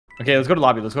Okay, let's go to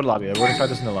lobby. Let's go to lobby. We're gonna start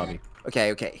this in the lobby.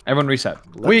 Okay, okay. Everyone reset.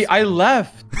 Wait, I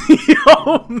left.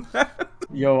 Yo, man.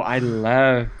 Yo, I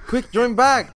left. Quick, join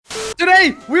back.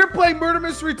 Today, we're playing Murder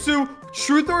Mystery 2,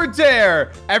 Truth or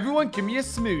Dare. Everyone, give me a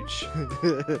smooch.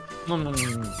 Yo,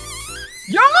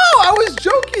 I was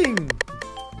joking.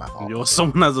 Yo,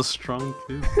 someone has a strong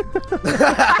kiss.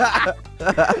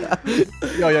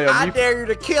 Yo. I dare you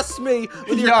to kiss me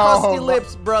with your crusty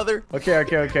lips, brother. Okay. All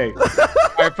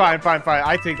right, fine.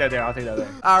 I take that there. I'll take that there.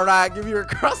 All right, give me your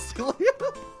crusty lips.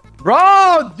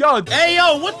 Bro, yo. Hey,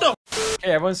 yo, what the?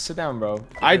 Hey, everyone sit down, bro.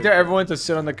 I dare everyone to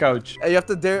sit on the couch. Hey, you have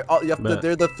to dare. You have to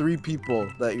dare the 3 people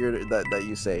that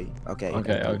you say. Okay.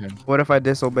 Okay. What if I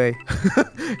disobey?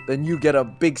 Then you get a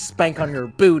big spank on your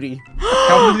booty.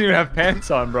 Calvin doesn't even have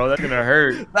pants on, bro. That's gonna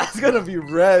hurt. That's gonna be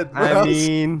red, bro. I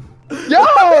mean, Yo!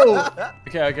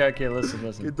 Okay.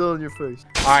 Listen. You're doing your face.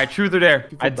 All right, truth or dare.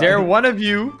 I dare one of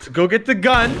you to go get the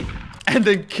gun and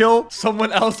then kill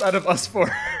someone else out of us 4.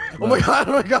 Oh my god.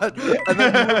 And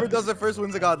then whoever does it first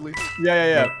wins a godly.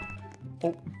 Yeah.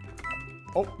 Oh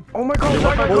oh my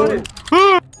god,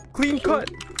 clean cut.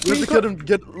 You have to let him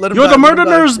let him You're die, the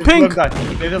murderer's pink. Let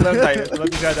him die. Let the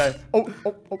guy die. Oh.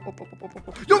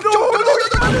 Yo,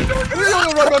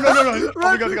 run.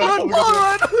 Run.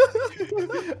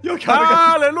 Yo,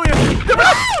 hallelujah.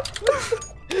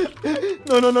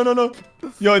 No.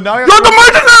 Yo, now You're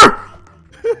the murderer!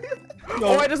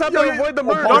 Oh, I just have to avoid the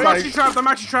murder. I'm actually trapped.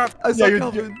 I saw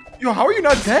Calvin. Yo, how are you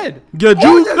not dead? Get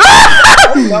you?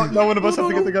 No one of us have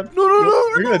to get the gun. No.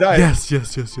 You're gonna die. Yes. No.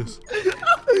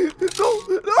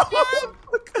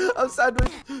 I'm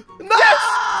sandwiched. No.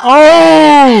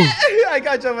 Oh! I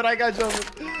got jumping.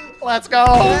 Let's go.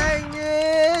 Dang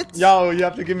it. Yo, you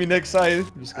have to give me Nick's side.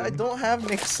 I don't have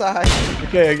Nick's side.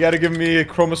 Okay, you gotta give me a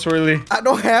chroma swirly. I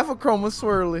don't have a chroma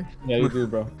swirly. Yeah, you do,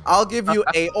 bro. I'll give you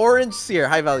a orange sear,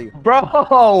 high value. Bro!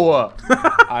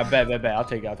 I bet. I'll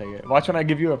take it. Watch when I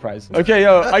give you a prize. Okay,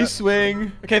 yo, ice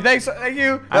swing. Okay, thank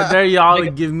you. I dare y'all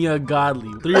to give me a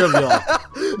godly. 3 of y'all.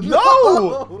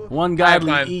 No! 1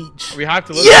 godly Fine. each. We have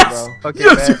to listen, Yes! bro. Okay,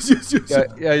 Yes.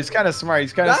 Yeah, he's kind of smart.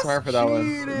 He's kind of smart for that one.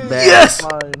 cheating. Yes!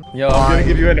 Yo, I'm gonna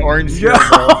give you an orange Yo.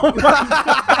 sear, bro.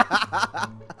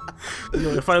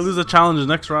 Yo, if I lose a challenge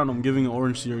next round, I'm giving an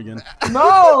orange sear again.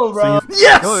 No, bro.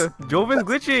 Yes! Yo, Jovin's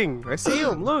glitching. I see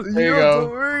him. Look. There you go.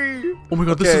 Don't worry. Oh my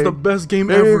god, this is the best game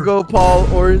There ever. you go, Paul.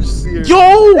 Orange sear.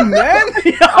 Yo, man!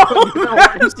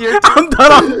 I'm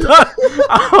done.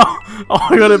 Oh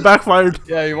my god, it backfired.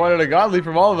 Yeah, you wanted a godly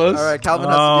from all of us. All right, Calvin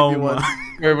has to give you one.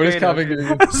 Wait, what is Calvin giving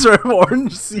you? Sorry,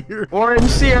 orange sear. Orange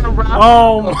sear, bro.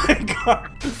 Oh my god.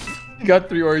 You got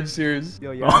 3 orange sears. Yo,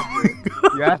 you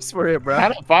asked for it, bro.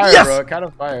 Kind of fire, Yes! bro. Kind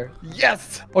of fire.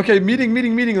 Yes. Okay, meeting.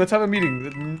 Let's have a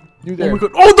meeting. You there? Oh my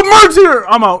god. Oh, the murd's here.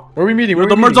 I'm out. Where are we meeting?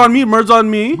 The murd's on me. Murd's on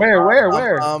me.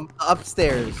 Where?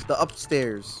 Upstairs. The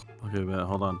upstairs. Okay, man,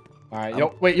 hold on. All right,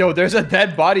 yo, there's a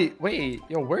dead body. Wait,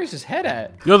 yo, where's his head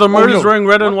at? Yo, the murder's yo. wearing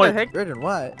red and What the white. heck? Red and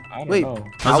white. I don't Wait. know.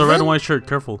 Has a red and white shirt.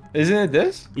 Careful. Isn't it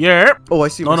this? Yeah. Oh, I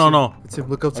see him. No. It's him.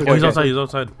 Look outside. Oh, he's Okay. outside. He's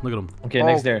outside. Look at him. Okay,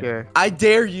 next there. Okay. I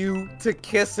dare you to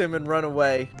kiss him and run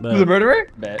away. Who's the murderer?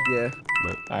 Bet. Yeah.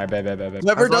 All right, bet. Whoever As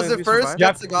long does as it you first survive.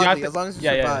 gets a godly. As long as you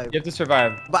Yeah, survive. you have to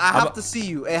survive. But I have to see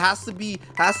you. It has to be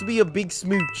a big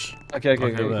smooch. Okay.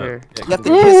 Okay. Okay. You have to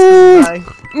kiss this guy.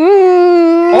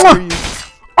 Oh! You-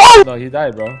 No, he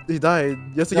died, bro. He died.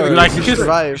 You have to No, give him like, a kiss kiss him. You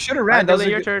survive. should have ran. That was Finally, a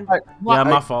your good- turn. Yeah,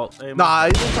 my fault. Hey, Nah,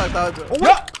 he didn't talk that.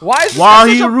 What? Why is this Wow, guy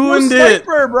he such a pro ruined it.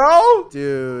 sniper, bro?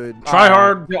 Dude. Try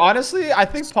hard. Yo, honestly, I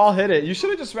think Paul hit it. You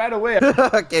should have just ran away.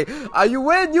 Okay. You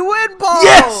win, Paul.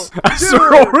 Yes! I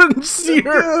saw orange sear.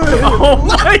 Oh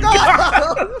my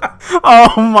god.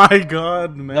 Oh my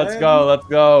god, man. Let's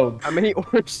go. How many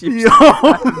orange sears? Yo.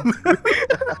 How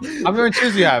many orange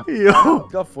shoes do you have? Yo.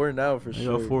 Got 4 now for I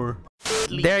sure. got 4.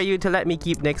 Dare you to let me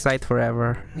keep Nick's sight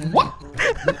forever. What?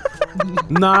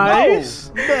 Nice.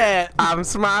 I'm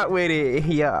smart with it.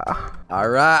 Yeah. All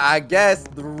right, I guess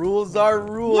the rules are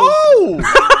rules. Whoa!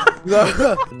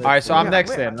 No. All right, so I'm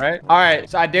next then, right? All right,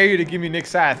 so I dare you to give me Nick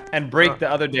Sath and break the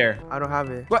other dare. I don't have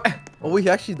it. What? Oh, he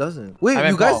actually doesn't. Wait, I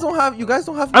meant you guys Paul. don't have. You guys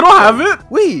don't have. I don't have it.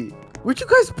 Wait, where'd you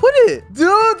guys put it,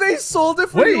 dude? They sold it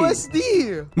for Wait.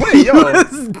 USD. Wait, yo.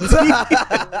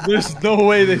 There's no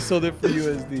way they sold it for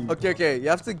USD. Okay, you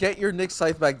have to get your Nick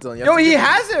Scythe back done. You have Yo, to he give him-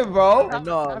 has it, bro. I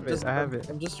know. I have it.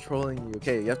 I'm just trolling you.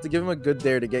 Okay, you have to give him a good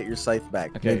dare to get your scythe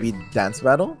back. Okay. Maybe dance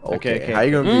battle. Okay. How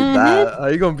you gonna beat that? How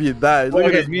you gonna beat that? Look at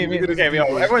Okay, this- me. look at this Okay, yo,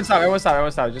 video. everyone stop.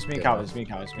 Just me and Calvin. Okay,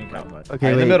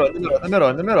 in the wait.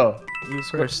 middle. You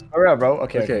first. Hurry up, bro.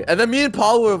 Okay, and then me and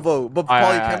Paul will vote, but Paul, you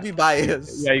Alright, can't be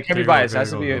biased. Yeah, you can't be Okay, biased. go, It has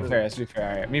to go, be go. fair. All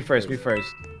right, me first.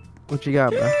 What you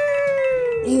got, bro?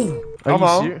 Come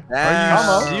on.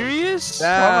 Damn. Serious?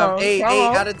 Damn. on, 8 come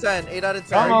on. out of 10. 8 out of 10.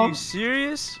 Come Are on. you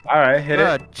serious? All right, hit it.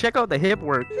 Bruh, check out the hip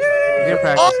work. Hip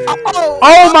practicing.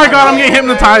 Oh my god, I'm getting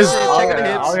hypnotized. Check out the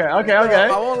hips. Okay. I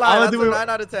won't lie. I'ma That's do a it. 9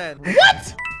 out of 10.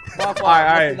 What? That's a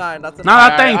Alright. 9. That's a Nah, 9.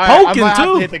 that thing I might poking have to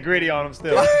too. hit the gritty on him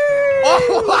still. Oh,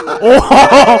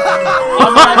 Oh. I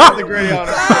might have to hit the gritty on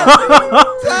him.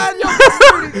 10. Yo, that's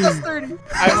 30. That's 30.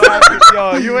 I might have to,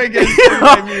 yo, you ain't getting screwed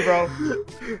like me, bro.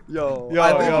 Yo, What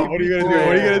are you gonna do? What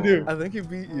are you gonna do? I think he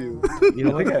beat you. You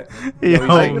don't think it? Yo,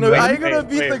 How you Wait, gonna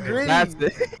beat the wait. gritty? That's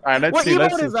it. All right, let's What see.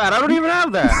 Let's emote see. is that? I don't even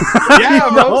have that. Yeah,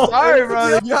 bro. No. Sorry, bro.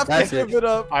 You have to That's give it. it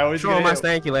up. I always Show get him my it.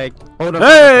 stanky leg. Hold on.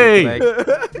 Hey!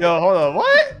 Yo, hold on.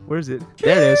 What? Where's it?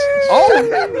 There it is.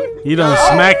 Oh. You done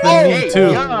smacked the Hey, knee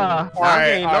too. yeah. All I right,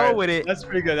 ain't all low right. with it. That's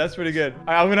pretty good. That's pretty good.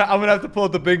 All right, I'm gonna have to pull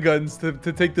out the big guns to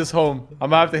take this home. I'm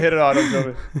gonna have to hit it on him,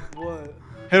 Joey. What?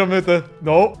 Hit him with the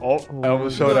no. Oh, I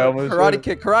almost showed it. I almost showed Karate it.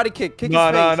 kick. Karate kick. Kick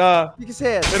Nah, his face. nah. Kick his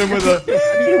head. Hit him with a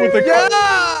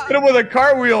Yeah! hit him with a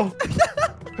cartwheel.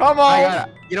 Come on,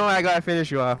 You know what? I gotta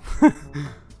finish you off.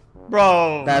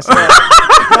 bro. That's it.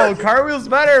 Bro, cartwheel's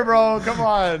better, bro. Come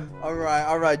on. All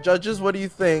right. Judges, what do you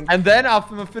think? And then I'm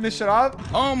gonna finish it off.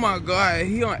 Oh my god,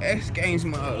 he on X Games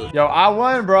mode. Yo, I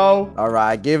won, bro. All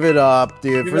right, give it up,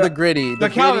 dude, Give for it the up. gritty. The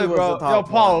gritty Calvin, was bro. the Yo, top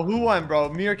Paul, one. who won, bro?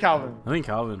 Me or Calvin? I think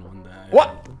Calvin won that.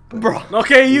 What, bro?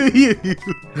 Okay, you.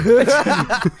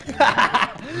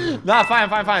 Nah,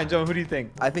 fine. Joe, who do you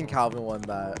think? I think Calvin won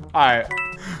that. All right,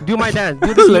 Do my dance.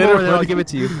 Do this Later, emote and then I'll buddy. give it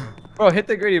to you. bro, hit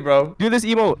the gritty, bro. Do this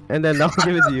emote and then I'll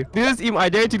give it to you. Do this emote. I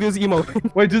dare you to do this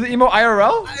emote. Wait, do the emo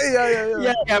IRL?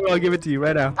 Yeah. Bro, I'll give it to you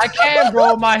right now. I can't,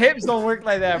 bro. My hips don't work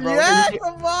like that, bro. Yeah,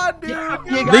 come on,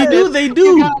 dude. They do.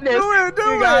 You got this. Do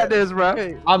You it. got this, bro.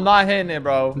 Okay. I'm not hitting it,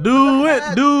 bro. Do it.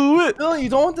 Dylan, you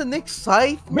don't want the Nick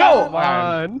Scythe? No,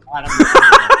 man? man.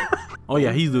 Oh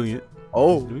yeah, he's doing it.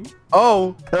 Oh. Doing it?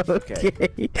 Oh. Okay.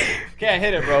 Can't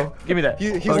hit it, bro. Give me that.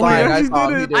 He's Okay. lying. I He saw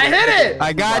did him. He it. did I hit it.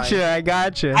 I got you. I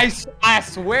got you. I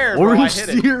swear, bro. Orange I hit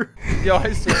it. sear. Yo,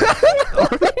 I swear.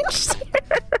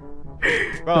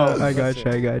 Bro, I got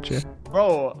you. I got you.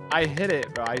 Bro, I hit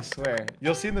it, bro. I swear.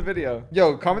 You'll see in the video.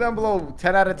 Yo, comment down below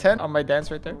 10 out of 10 on my dance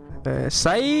right there.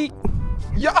 Psych.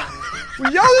 Yo,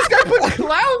 this guy put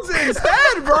clowns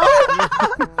instead, bro.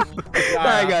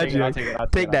 I got you. I'll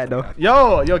Take that though.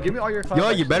 Yo, give me all your clowns. Yo,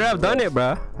 you better have done it,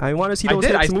 bro. I want to see I those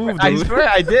did. hips move, I dude. swear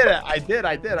I did it. I did.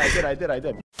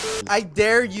 I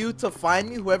dare you to find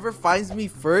me. Whoever finds me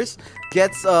first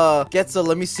gets a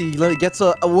let me see. Gets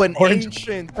an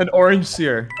orange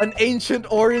sear. ancient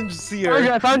orange seer.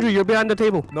 I found you. You're behind the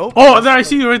table. Nope. Oh, there I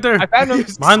see you right there. I found him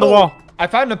Behind the wall. I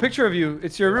found a picture of you.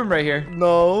 It's your room right here.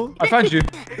 No. I found you.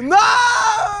 No.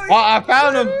 Oh, I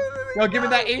found him. Yo, give me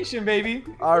that ancient, baby.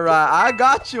 All right, I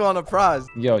got you on a prize.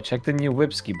 Yo, check the new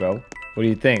Whipski, bro. What do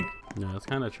you think? Yeah, it's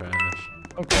kind of trash.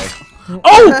 Okay.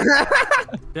 Oh!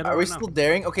 Are we still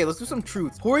daring? Okay, let's do some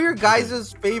truths. Who are your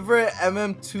guys' favorite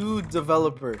MM2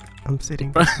 developer? I'm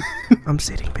sitting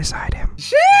beside him.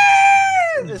 Shit!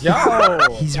 Yo.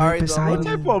 He's Sorry, right beside What Dylan.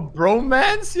 type of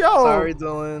bromance, yo? Sorry,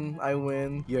 Dylan. I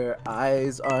win. Your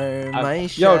eyes are my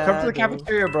Yo, come to the shadow.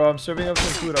 cafeteria, bro. I'm serving up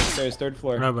some food upstairs, 3rd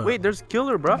floor. Grab it. Wait, there's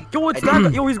killer, bro. Yo, what's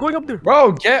that? Yo, he's going up there.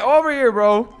 Bro, get over here,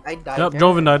 bro. I died. Yep,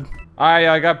 Joven died. Alright,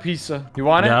 I got pizza. You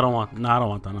want Yeah, I it? don't want. No, I don't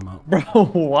want that. I'm out. Bro,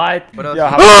 what? What else? Yo,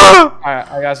 how Ah!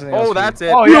 Alright, I got something else. Oh, for you. that's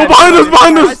it. Oh, Yo, yeah. behind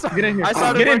us! I saw, Get in here. I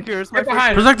saw the Get in. marker. It's my Get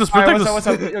behind. Protect us, Alright, protect us. what's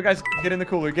up? Yo, guys, get in the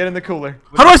cooler. Get in the cooler.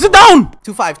 How do I sit down?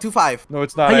 2-5. No,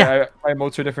 it's not. Hiya. My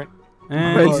emotes are different.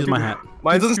 And this is my hat.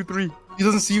 Mine's doesn't- 2-3. He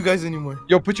doesn't see you guys anymore.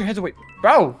 Yo, put your hands away.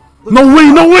 Bro. No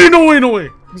way.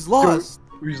 He's lost.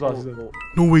 Who's lost?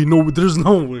 No way. There's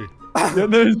no way. Yeah,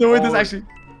 there's no way this actually.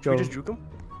 Should we just juke him?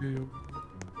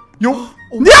 Yo.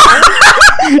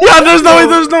 Yeah, there's no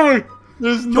way.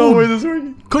 There's no way this is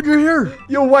working. Cut your hair.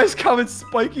 Yo, why is Comet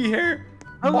spiky hair?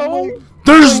 Hello?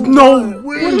 There's no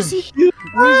way. What is he? He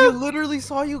literally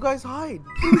saw you guys hide.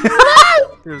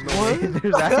 There's no way.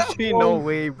 There's actually no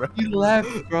way, bro. He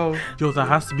left, bro. Yo, that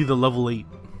has to be the level 8.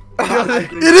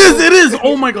 It It is.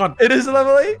 Oh my god. is a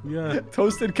level 8? Yeah.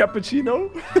 Toasted cappuccino?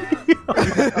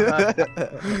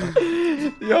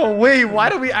 Yo, wait, why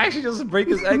did we actually just break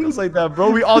his ankles like that, bro?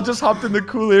 We all just hopped in the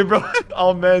Kool-Aid, bro.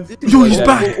 Oh, man. Yo, he's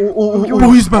back.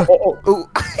 Bro, he's back. Oh,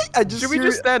 I just Should we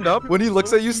just stand up? when he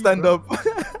looks at you, stand up.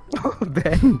 Oh,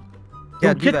 Ben.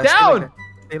 Yeah, do get that. down.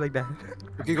 Stay like that.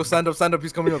 Okay, go stand up.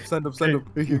 He's coming up. Stand up.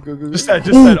 Okay, go. Just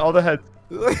said, all the heads.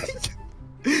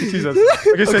 Jesus.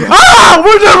 Okay, say. Ah,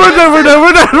 we're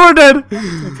dead.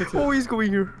 Oh, he's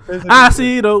going here. I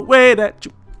see the way that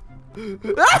you.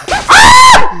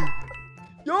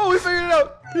 Yo, we figured it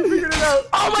out.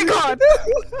 Oh my god.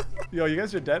 Yo, you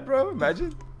guys are dead, bro?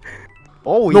 Imagine.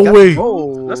 Oh, No way.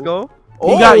 Let's go.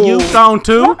 He got you down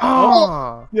too?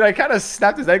 Oh. Dude, I kind of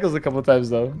snapped his ankles a couple times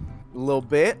though. A little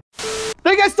bit.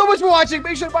 Thank you guys so much for watching.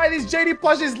 Make sure to buy these JD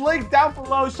plushies. Link down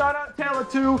below. Shout out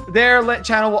TaleOfTwo. Their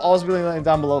channel will also be linked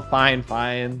down below. Fine.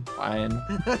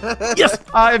 Yes.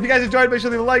 If you guys enjoyed, make sure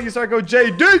to leave a like. You start go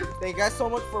JD. Thank you guys so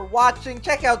much for watching.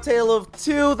 Check out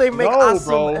TaleOfTwo. They make awesome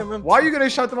bro. MM2. Why are you gonna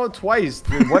shout them out twice?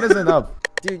 Dude, one is enough.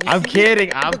 Dude, I'm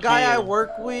kidding. I'm the guy I kidding.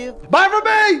 work with. Bye from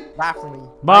me. Bye for me.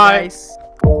 Bye. Guys.